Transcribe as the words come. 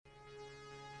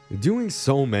Doing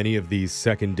so many of these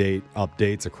second date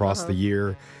updates across the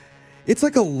year, it's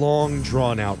like a long,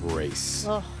 drawn-out race.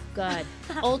 Oh, God.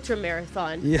 Ultra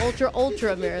marathon. Yeah.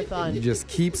 Ultra marathon. It just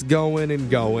keeps going and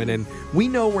going, and we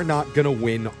know we're not going to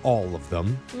win all of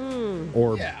them.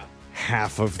 Or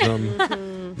half of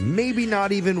them. Maybe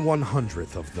not even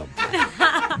 100th of them.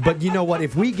 But you know what?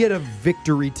 If we get a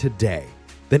victory today,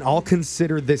 then I'll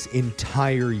consider this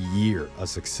entire year a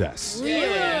success.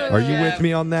 Really? Are you with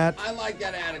me on that? I like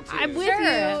that attitude. I'm with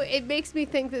you. It makes me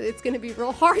think that it's going to be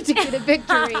real hard to get a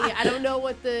victory. I don't know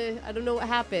what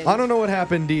happened. I don't know what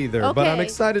happened either, but I'm Okay.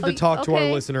 excited to talk to our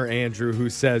Okay. listener, Andrew, who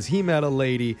says he met a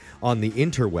lady on the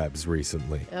interwebs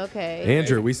recently. Okay.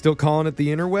 Andrew, we still calling it the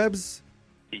interwebs?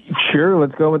 Sure,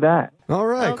 let's go with that. All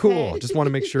right, Okay. cool. Just want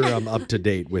to make sure I'm up to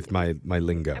date with my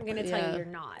lingo. I'm going to tell you you're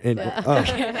not. And,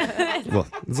 well,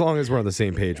 as long as we're on the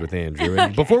same page with Andrew.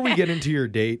 And before we get into your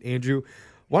date, Andrew,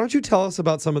 why don't you tell us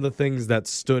about some of the things that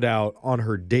stood out on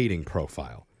her dating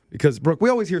profile? Because, Brooke, we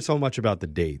always hear so much about the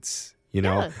dates. You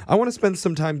know, Yeah. I want to spend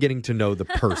some time getting to know the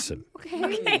person.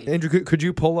 Okay. Andrew, could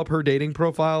you pull up her dating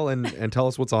profile and tell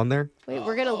us what's on there? Wait,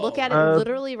 we're going to look at it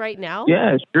literally right now?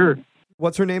 Yeah, sure.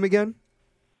 What's her name again?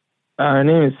 Her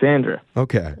name is Sandra.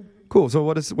 Okay, cool. So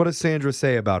what does Sandra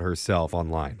say about herself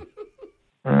online?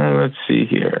 Let's see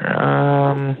here.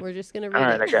 We're just going to read All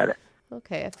right, it. I got it.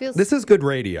 Okay, it feels... This is good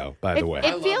radio, by the way.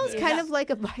 It feels kind of like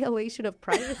a violation of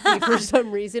privacy for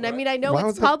some reason. I mean, I know Why it's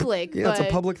was that- public, Yeah, but... it's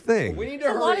a public thing. We need to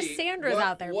There's a hurry. lot of Sandras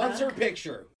out there, What's bro. her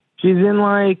picture? She's in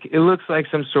it looks like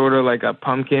some sort of like a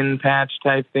pumpkin patch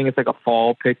type thing. It's like a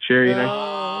fall picture, you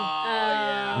know?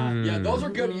 Yeah, those are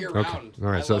good year Okay. round. All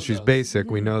right, I so love she's those.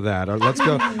 basic. We know that. Let's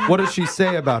go. What does she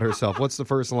say about herself? What's the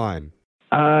first line?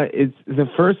 It's the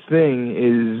first thing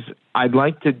is I'd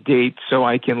like to date so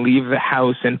I can leave the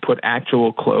house and put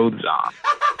actual clothes on.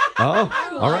 Oh,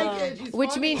 all right. Like it. She's Which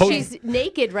funny. means she's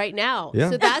naked right now.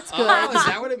 Yeah. So that's good. Oh, is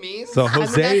that what it means? So I mean,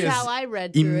 Jose that's how I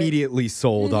read through it. immediately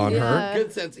sold on her. Yeah.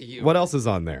 Good sense of humor. What else is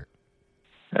on there?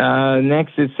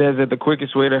 Next, it says that the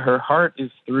quickest way to her heart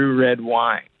is through red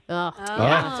wine. Oh. So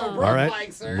all Brooke right.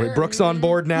 likes her. Brooke's on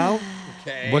board now.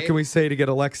 Okay. What can we say to get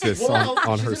Alexis Well,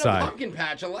 on she's her in a side? pumpkin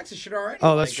patch. Alexis should already.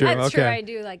 Oh, that's like true. it. That's true. Okay. I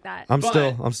do like that.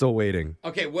 I'm still waiting.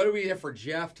 Okay, what do we have for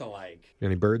Jeff to like?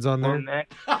 Any birds on there?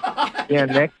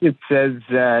 Next it says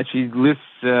she lists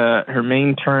her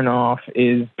main turnoff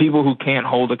is people who can't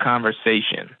hold a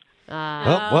conversation.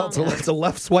 Oh, well, it's a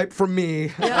left swipe from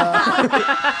me.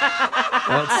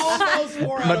 Almost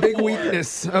four My out of big four.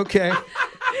 weakness. Okay.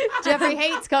 Jeffrey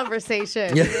hates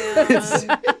conversation. Yeah.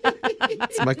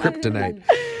 It's my kryptonite.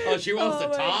 Oh, she wants to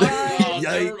talk? Oh,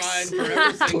 never mind.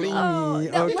 Forever single. Now,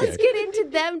 Okay. let's get into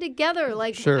them together.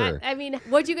 Like, Sure. I mean,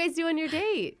 what'd you guys do on your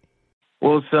date?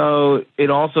 Well, so it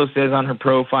also says on her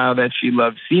profile that she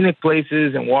loves scenic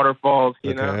places and waterfalls,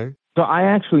 you know. Okay. So I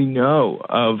actually know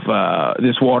of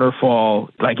this waterfall,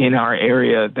 like in our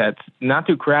area, that's not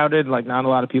too crowded. Like not a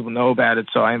lot of people know about it.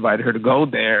 So I invited her to go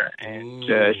there, and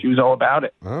she was all about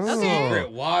it. Oh.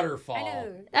 Secret waterfall. I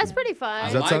know. That's pretty fun.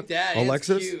 Does I that like sound, that. It's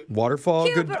Alexis? cute. Waterfall?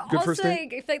 Cute, good but good also, first date? like, I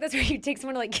feel like that's where you take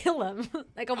someone to like kill them,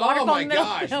 like a Oh waterfall my in the middle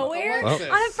gosh. of nowhere Alexis.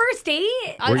 on a first date.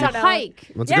 On you- a hike.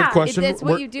 That's a Yeah, good question. that's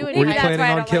what you do in Were you hikes. planning That's why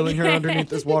I on don't killing like her it. underneath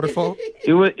this waterfall?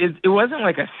 It wasn't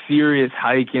like a serious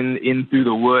hike in through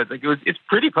the woods. Like it's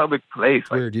pretty public place.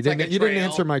 Like, Weird. You like didn't a you didn't trail.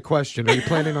 answer my question. Are you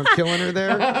planning on killing her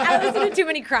there? I listen to too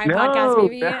many crime no, podcasts,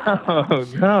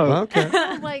 maybe. no. Okay.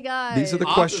 Oh my God. These are the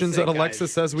Opposite, questions that guys.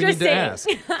 Alexis says we Just need to ask.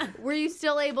 saying. Were you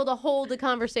still able to hold a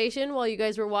conversation while you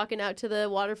guys were walking out to the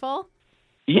waterfall?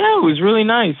 Yeah, it was really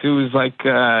nice. It was like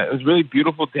it was a really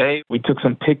beautiful day. We took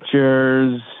some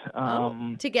pictures.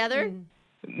 Together?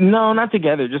 No, not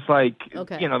together. Just like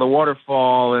Okay. you know, the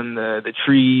waterfall and the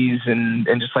trees and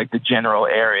just like the general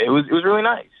area. It was really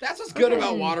nice. That's what's good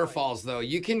about waterfalls, though.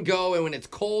 You can go, and when it's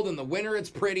cold in the winter, it's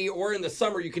pretty, or in the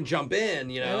summer, you can jump in,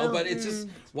 you know? But it's just,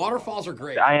 waterfalls are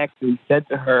great. I actually said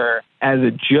to her as a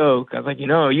joke, I was like, you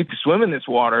know, you can swim in this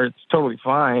water. It's totally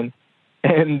fine.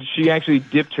 And she actually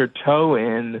dipped her toe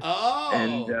in, Oh.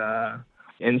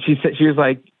 and she said she was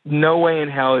like, no way in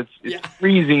hell, it's Yeah.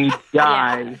 freezing, you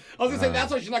die. I was going to say,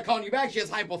 that's why she's not calling you back. She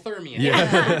has hypothermia.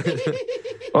 Yeah.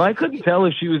 Well, I couldn't tell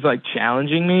if she was like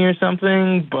challenging me or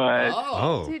something, but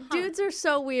Oh. Dude, dudes are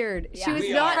so weird. She Yeah. was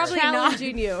We not are. Probably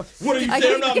challenging you. What are you I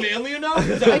saying? I'm think- not manly enough?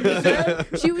 Is that what you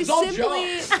said? She was It's all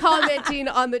simply jokes. commenting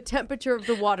on the temperature of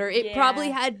the water. It Yeah.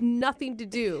 probably had nothing to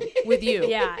do with you.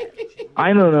 Yeah.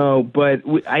 I don't know. But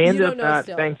I ended don't up know not,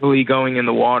 still. thankfully, going in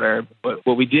the water. But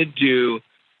what we did do,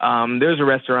 there's a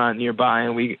restaurant nearby,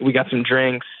 and we got some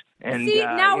drinks. And See,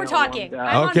 now you we're know, talking. and,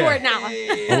 I'm Okay. on board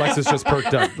now. Alexis just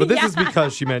perked up. But this is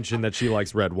because she mentioned that she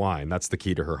likes red wine. That's the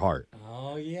key to her heart.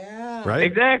 Oh, yeah. Right?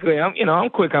 Exactly. I'm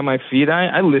quick on my feet.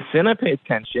 I listen. I pay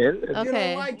attention. You Okay.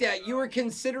 don't like that. You were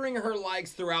considering her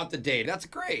likes throughout the day. That's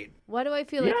great. Why do I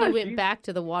feel like Yeah, you went she's- back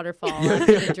to the waterfall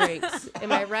after the drinks?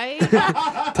 Am I right?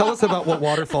 Tell us about what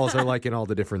waterfalls are like in all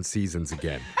the different seasons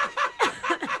again.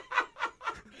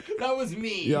 That was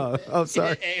me. Yeah. Oh,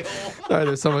 sorry. A-hole. Sorry,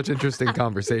 there's so much interesting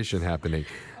conversation happening.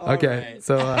 Okay, right.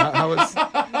 so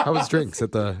how was drinks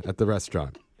at the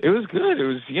restaurant? It was good. It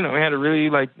was, we had a really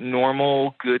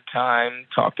normal, good time.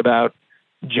 Talked about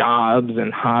jobs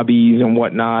and hobbies and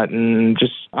whatnot, and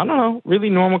just I don't know,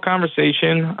 really normal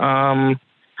conversation.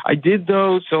 I did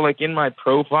though, so in my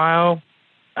profile,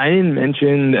 I didn't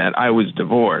mention that I was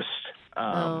divorced.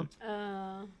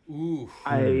 Ooh.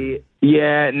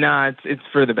 It's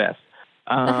for the best.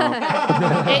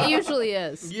 It usually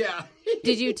is. Yeah.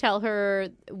 Did you tell her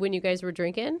when you guys were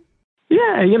drinking?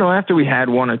 Yeah, after we had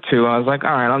one or two, I was like,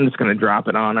 all right, I'm just going to drop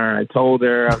it on her. I told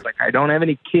her, I was like, I don't have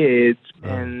any kids.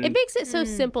 And It makes it so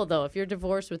simple, though, if you're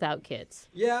divorced without kids.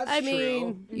 Yeah, that's I true.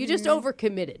 mean, you just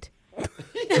overcommitted.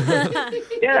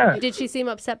 yeah, Did she seem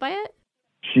upset by it?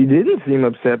 she didn't seem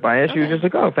upset by it. She was Okay. just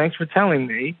like, oh, thanks for telling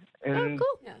me. Oh, And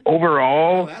cool.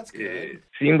 overall, Oh, that's good. it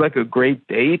seemed like a great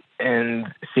date and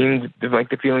seemed like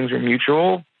the feelings were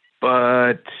mutual,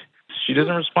 but she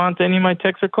doesn't respond to any of my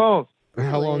texts or calls.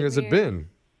 How long has it been?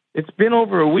 It's been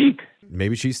over a week.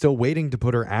 Maybe she's still waiting to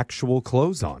put her actual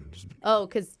clothes on. Oh,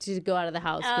 because to go out of the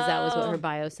house, because that was what her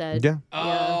bio said. Yeah.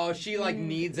 Oh, she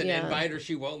needs an Yeah. invite or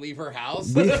she won't leave her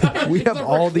house. We She's have a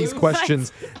all these recluse.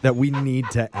 questions that we need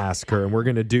to ask her, and we're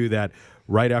going to do that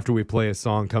right after we play a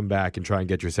song, come back, and try and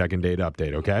get your second date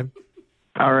update, okay?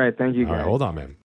 All right, thank you, guys. All right, hold on, man.